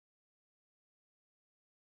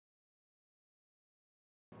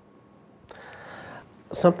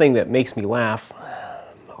something that makes me laugh,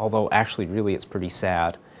 although actually really it's pretty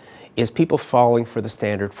sad, is people falling for the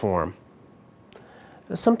standard form.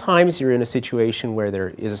 Sometimes you're in a situation where there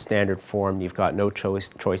is a standard form, you've got no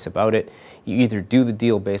choice about it. You either do the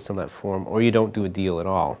deal based on that form or you don't do a deal at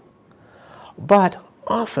all. But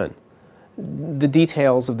often, the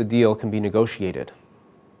details of the deal can be negotiated.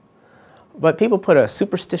 But people put a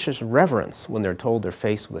superstitious reverence when they're told they're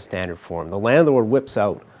faced with a standard form. The landlord whips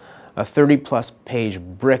out a 30-plus page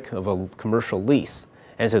brick of a commercial lease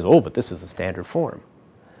and says, oh, but this is the standard form.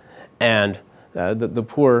 And the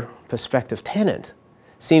poor prospective tenant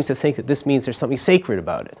seems to think that this means there's something sacred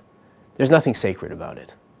about it. There's nothing sacred about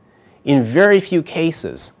it. In very few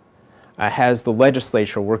cases has the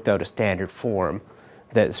legislature worked out a standard form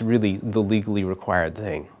that's really the legally required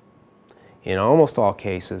thing. In almost all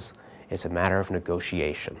cases, it's a matter of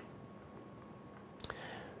negotiation.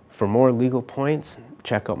 For more legal points,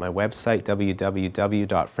 check out my website,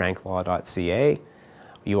 www.franklaw.ca.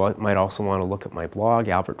 You might also want to look at my blog,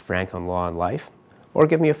 Albert Frank on Law and Life, or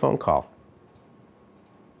give me a phone call.